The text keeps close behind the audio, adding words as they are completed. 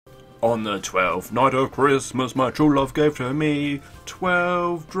On the 12th night of Christmas, my true love gave to me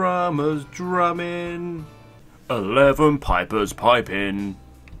 12 drummers drumming, 11 pipers piping,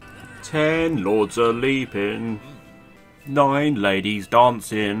 10 lords a leaping, 9 ladies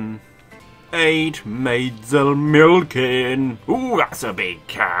dancing, 8 maids a milking. Ooh, that's a big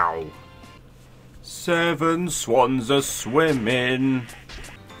cow. 7 swans a swimming,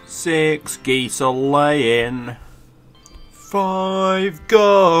 6 geese a laying, 5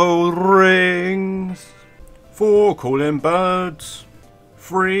 gold rings, 4 calling birds,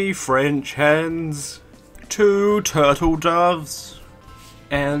 3 French hens, 2 turtle doves,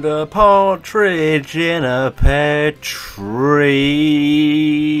 and a partridge in a pear tree.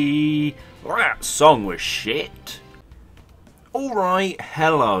 That song was shit. Alright,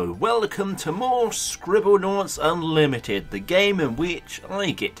 hello, welcome to more Scribblenauts Unlimited, the game in which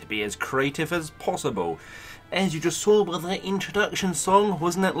I get to be as creative as possible. As you just saw by that introduction song,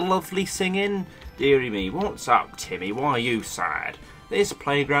 wasn't that lovely singing? Dearie me, what's up, Timmy? Why are you sad? This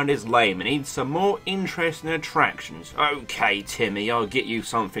playground is lame and needs some more interesting attractions. Okay, Timmy, I'll get you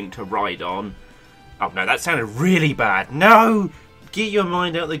something to ride on. Oh no, that sounded really bad. No! Get your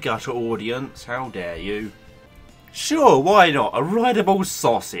mind out the gutter, audience. How dare you? Sure, why not? A rideable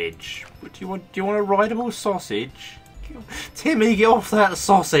sausage. Do you want a rideable sausage? Timmy, get off that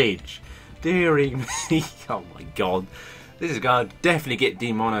sausage! Dearie me, oh my god, this is going to definitely get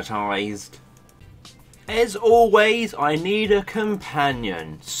demonetised. As always, I need a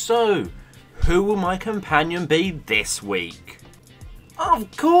companion. So, who will my companion be this week?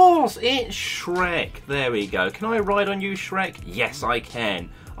 Of course, it's Shrek. There we go. Can I ride on you, Shrek? Yes, I can.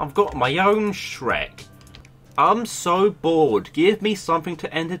 I've got my own Shrek. I'm so bored. Give me something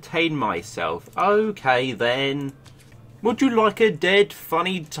to entertain myself. Okay, then. Would you like a dead,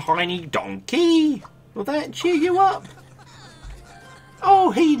 funny, tiny donkey? Will that cheer you up? Oh,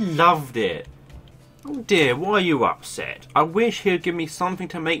 he loved it. Oh dear, why are you upset? I wish he'd give me something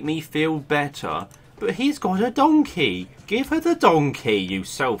to make me feel better. But he's got a donkey. Give her the donkey, you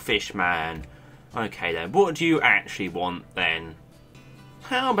selfish man. Okay then, what do you actually want then?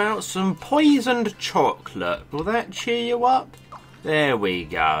 How about some poisoned chocolate? Will that cheer you up? There we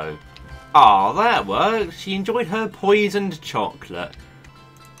go. Ah, that worked. She enjoyed her poisoned chocolate.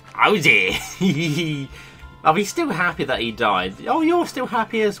 Oh dear. Are we still happy that he died? Oh, you're still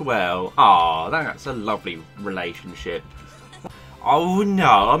happy as well. Ah, that's a lovely relationship. Oh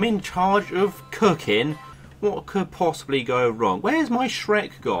no, I'm in charge of cooking. What could possibly go wrong? Where's my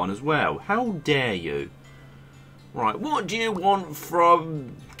Shrek gone as well? How dare you? Right, what do you want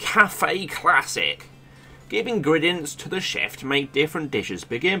from Cafe Classic? Give ingredients to the chef to make different dishes.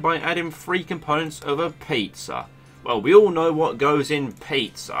 Begin by adding 3 components of a pizza. Well, we all know what goes in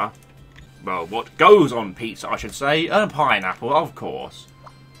pizza. Well, what goes on pizza, I should say. A pineapple, of course.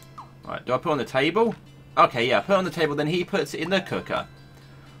 Right, do I put it on the table? Okay, yeah, put it on the table, then he puts it in the cooker.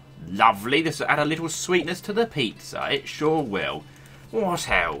 Lovely, this will add a little sweetness to the pizza. It sure will. What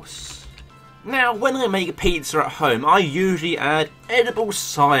else? Now, when I make pizza at home, I usually add edible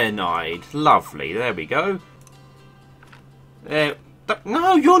cyanide. Lovely, there we go.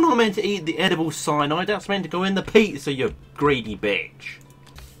 No, you're not meant to eat the edible cyanide. That's meant to go in the pizza, you greedy bitch.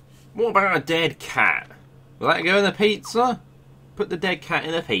 What about a dead cat? Will that go in the pizza? Put the dead cat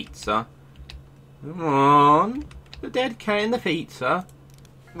in the pizza. Come on. The dead cat in the pizza.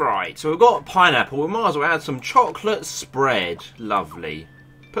 Right, so we've got pineapple. We might as well add some chocolate spread. Lovely.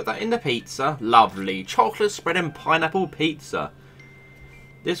 Put that in the pizza. Lovely. Chocolate spread and pineapple pizza.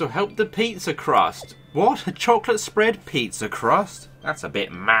 This will help the pizza crust. What? A chocolate spread pizza crust? That's a bit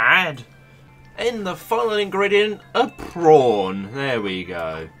mad. And the final ingredient, a prawn. There we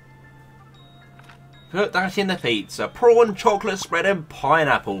go. Put that in the pizza. Prawn, chocolate spread and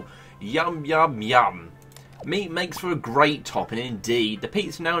pineapple. Yum, yum, yum. Meat makes for a great topping indeed. The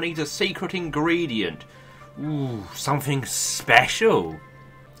pizza now needs a secret ingredient. Ooh, something special.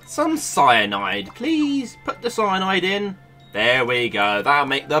 Some cyanide, please. Put the cyanide in. There we go. That'll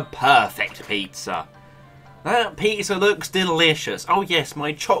make the perfect pizza. That pizza looks delicious. Oh yes,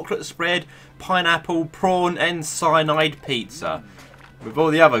 my chocolate spread, pineapple, prawn and cyanide pizza. With all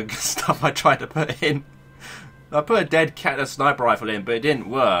the other stuff I tried to put in. I put a dead cat and a sniper rifle in, but it didn't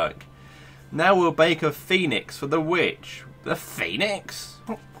work. Now we'll bake a phoenix for the witch. The phoenix?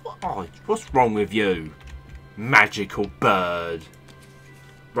 Oh, what's wrong with you? Magical bird.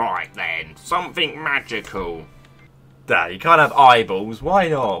 Right then, something magical. Dad, you can't have eyeballs. Why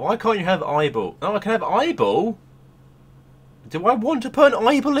not? Why can't you have eyeball? Oh, I can have eyeball? Do I want to put an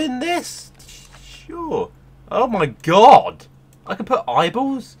eyeball in this? Sure. Oh my god. I can put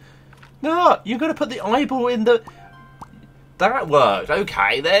eyeballs? No, you're going to put the eyeball in the... that worked.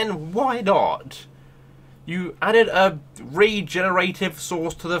 Okay, then why not? You added a regenerative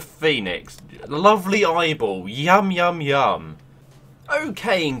source to the Phoenix. Lovely eyeball. Yum, yum, yum.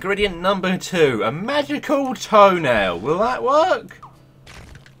 Okay, ingredient number 2. A magical toenail. Will that work?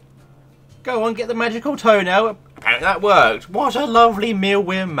 Go on, get the magical toenail. Apparently that worked. What a lovely meal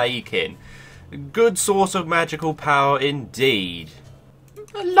we're making. Good source of magical power indeed.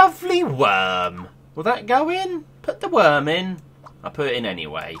 A lovely worm. Will that go in? Put the worm in. I'll put it in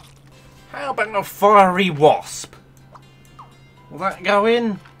anyway. How about a fiery wasp? Will that go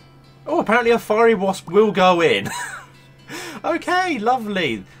in? Oh, apparently a fiery wasp will go in. Okay,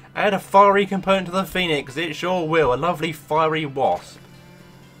 lovely. Add a fiery component to the Phoenix. It sure will. A lovely fiery wasp.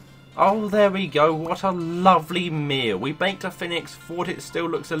 Oh, there we go. What a lovely meal. We baked a Phoenix, thought it still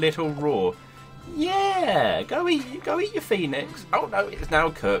looks a little raw. Yeah, go eat your Phoenix. Oh no, it's now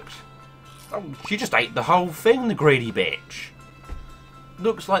cooked. Oh, she just ate the whole thing, the greedy bitch.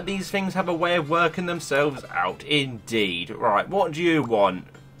 Looks like these things have a way of working themselves out, indeed. Right, what do you want?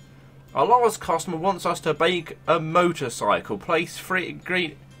 Our last customer wants us to bake a motorcycle. Place 3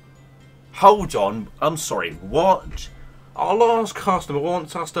 green... Hold on, I'm sorry, what? Our last customer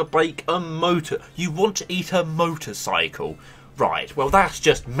wants us to bake a motor... You want to eat a motorcycle? Right, well that's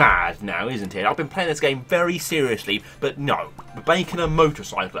just mad now, isn't it? I've been playing this game very seriously, but no. We're baking a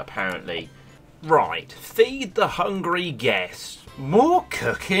motorcycle, apparently. Right, feed the hungry guest. More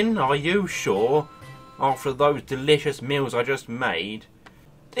cooking, are you sure? After those delicious meals I just made.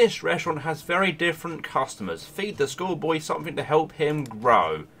 This restaurant has very different customers. Feed the schoolboy something to help him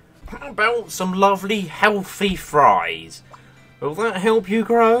grow. How about some lovely healthy fries? Will that help you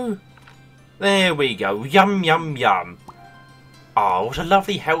grow? There we go. Yum, yum, yum. Oh, what a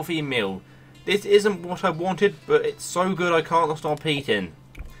lovely healthy meal. This isn't what I wanted, but it's so good I can't stop eating.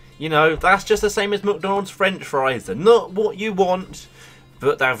 You know, that's just the same as McDonald's French fries. They're not what you want,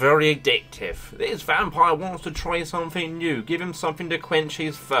 but they're very addictive. This vampire wants to try something new. Give him something to quench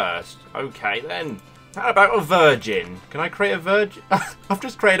his thirst. Okay, then. How about a virgin? Can I create a virgin? I've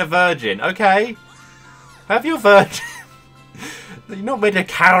just created a virgin. Okay. Have your virgin. You're not meant to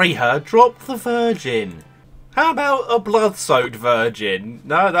carry her. Drop the virgin. How about a blood-soaked virgin?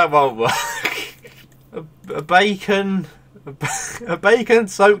 No, that won't work. a bacon... A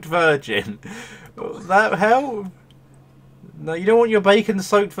bacon-soaked virgin. Will that help? No, you don't want your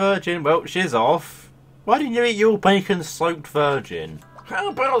bacon-soaked virgin. Well, she's off. Why didn't you eat your bacon-soaked virgin? How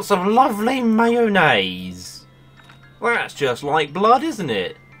about some lovely mayonnaise? That's just like blood, isn't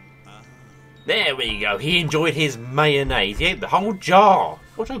it? There we go. He enjoyed his mayonnaise. He ate the whole jar.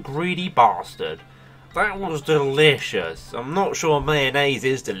 What a greedy bastard. That was delicious. I'm not sure mayonnaise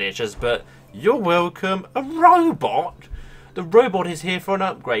is delicious, but you're welcome. A robot? The robot is here for an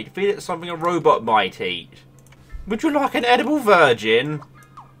upgrade. Feed it something a robot might eat. Would you like an edible virgin?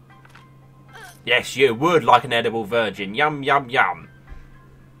 Yes, you would like an edible virgin. Yum, yum, yum.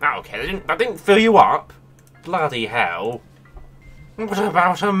 Okay, that didn't fill you up. Bloody hell. What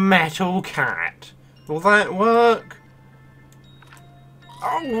about a metal cat? Will that work?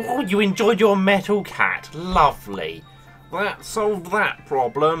 Oh, you enjoyed your metal cat. Lovely. That solved that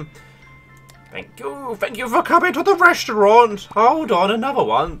problem. Thank you for coming to the restaurant. Hold on, another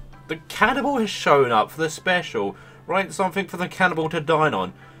one. The cannibal has shown up for the special. Write something for the cannibal to dine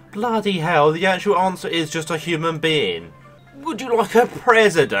on. Bloody hell, the actual answer is just a human being. Would you like a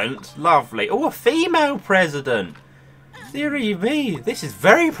president? Lovely. Oh, a female president. Dearie me, this is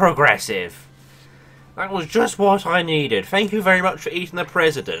very progressive. That was just what I needed. Thank you very much for eating the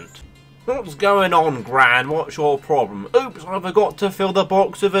president. What's going on, Gran? What's your problem? Oops, I forgot to fill the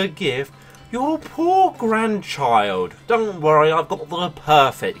box with a gift. Your poor grandchild. Don't worry, I've got the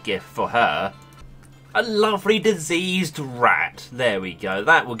perfect gift for her. A lovely diseased rat. There we go.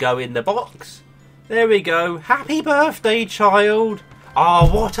 That will go in the box. There we go. Happy birthday, child. Ah,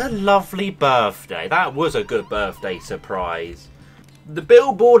 oh, what a lovely birthday. That was a good birthday surprise. The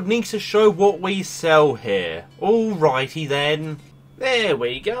billboard needs to show what we sell here. Alrighty then. There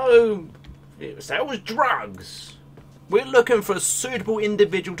we go. It sells drugs. We're looking for a suitable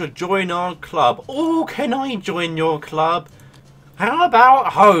individual to join our club. Oh, can I join your club? How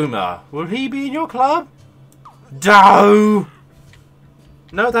about Homer? Will he be in your club? No!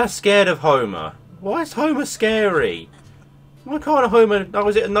 No, they're scared of Homer. Why is Homer scary? Why can't Homer... Oh,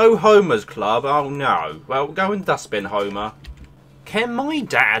 is it a no Homer's club? Oh, no. Well, go and dustbin, Homer. Can my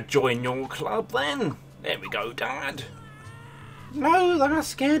dad join your club, then? There we go, Dad. No, they're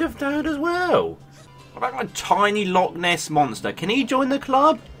scared of Dad as well. What about a tiny Loch Ness monster? Can he join the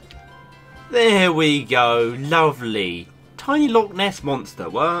club? There we go. Lovely. Tiny Loch Ness monster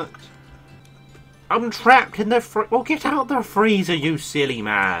worked. I'm trapped in the well, get out the freezer, you silly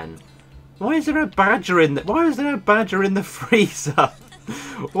man. Why is there a badger in the... Why is there a badger in the freezer?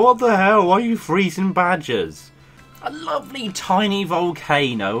 What the hell? Why are you freezing badgers? A lovely tiny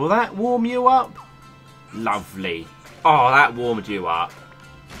volcano. Will that warm you up? Lovely. Oh, that warmed you up.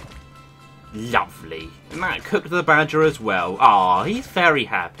 Lovely. And that cooked the badger as well. Ah, he's very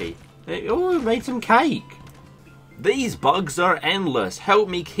happy. Oh, it made some cake. These bugs are endless. Help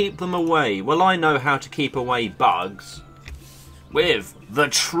me keep them away. Well, I know how to keep away bugs. With the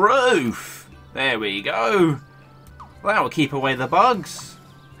truth. There we go. That will keep away the bugs.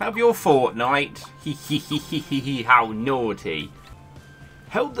 Have your fortnight. Hee hee hee hee hee hee. How naughty.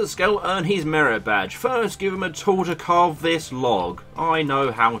 Help the scout earn his merit badge. First, give him a tool to carve this log. I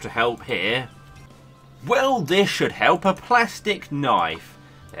know how to help here. Well, this should help. A plastic knife.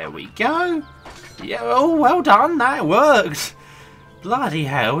 There we go. Yeah, oh, well done. That worked. Bloody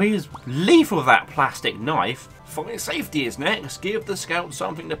hell, he's lethal with that plastic knife. Fire safety is next. Give the scout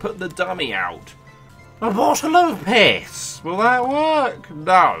something to put the dummy out. A bottle of piss. Will that work?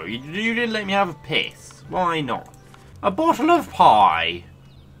 No, you didn't let me have a piss. Why not? A bottle of pie.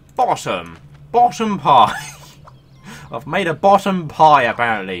 Bottom pie. I've made a bottom pie,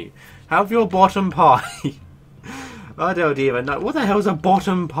 apparently. Have your bottom pie. I don't even know. What the hell's a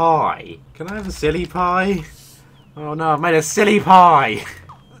bottom pie? Can I have a silly pie? Oh no, I've made a silly pie.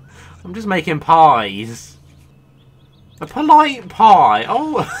 I'm just making pies. A polite pie.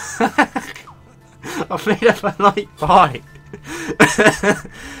 Oh, I've made a polite pie.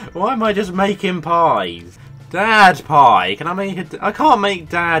 Why am I just making pies? Dad pie. Can I make it? I can't make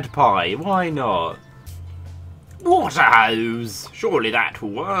dad pie. Why not? Water hose. Surely that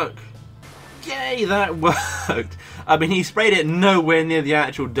will work. Yay, that worked. I mean, he sprayed it nowhere near the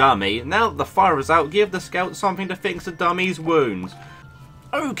actual dummy. Now that the fire is out, give the scout something to fix the dummy's wounds.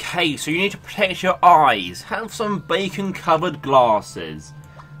 Okay, so you need to protect your eyes. Have some bacon-covered glasses.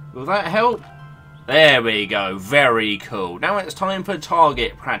 Will that help? There we go. Very cool. Now it's time for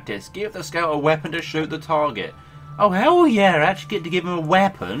target practice. Give the scout a weapon to shoot the target. Oh, hell yeah. I actually get to give him a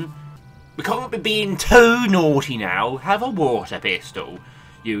weapon. We can't be being too naughty now. Have a water pistol.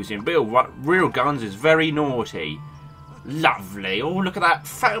 Using real guns is very naughty. Lovely. Oh, look at that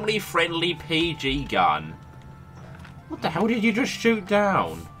family-friendly PG gun. What the hell did you just shoot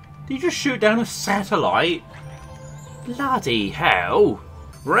down? Did you just shoot down a satellite? Bloody hell.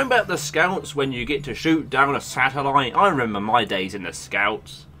 Remember the Scouts when you get to shoot down a satellite? I remember my days in the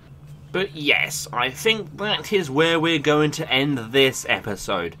Scouts. But yes, I think that is where we're going to end this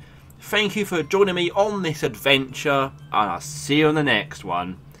episode. Thank you for joining me on this adventure, and I'll see you on the next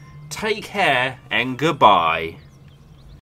one. Take care, and goodbye.